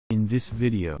this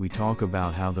video we talk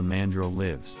about how the mandrill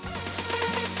lives.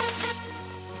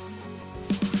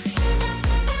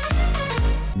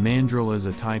 Mandrill is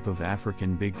a type of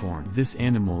African bighorn. This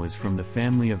animal is from the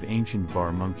family of ancient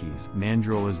bar monkeys.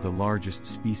 Mandrill is the largest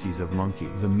species of monkey.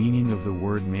 The meaning of the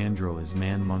word mandrill is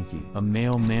man-monkey. A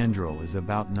male mandrill is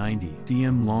about 90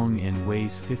 cm long and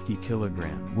weighs 50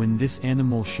 kg. When this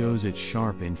animal shows its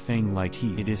sharp and fang-like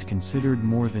teeth, it is considered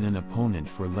more than an opponent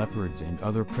for leopards and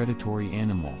other predatory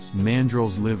animals.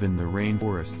 Mandrills live in the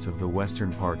rainforests of the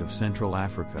western part of Central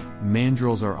Africa.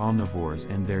 Mandrills are omnivores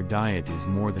and their diet is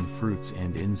more than fruits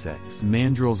and insects.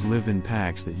 Mandrills live in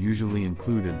packs that usually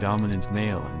include a dominant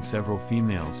male and several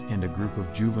females and a group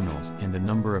of juveniles and a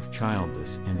number of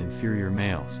childless and inferior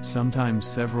males. Sometimes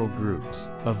several groups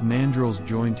of mandrills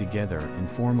join together and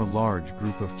form a large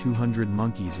group of 200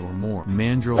 monkeys or more.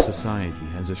 Mandrill society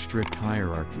has a strict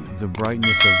hierarchy. The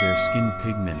brightness of their skin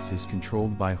pigments is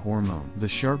controlled by hormone. The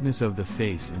sharpness of the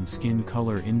face and skin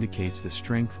color indicates the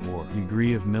strength or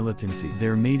degree of militancy.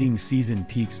 Their mating season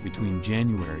peaks between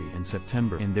January and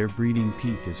September, and their breeding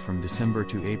peak is from December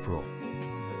to April.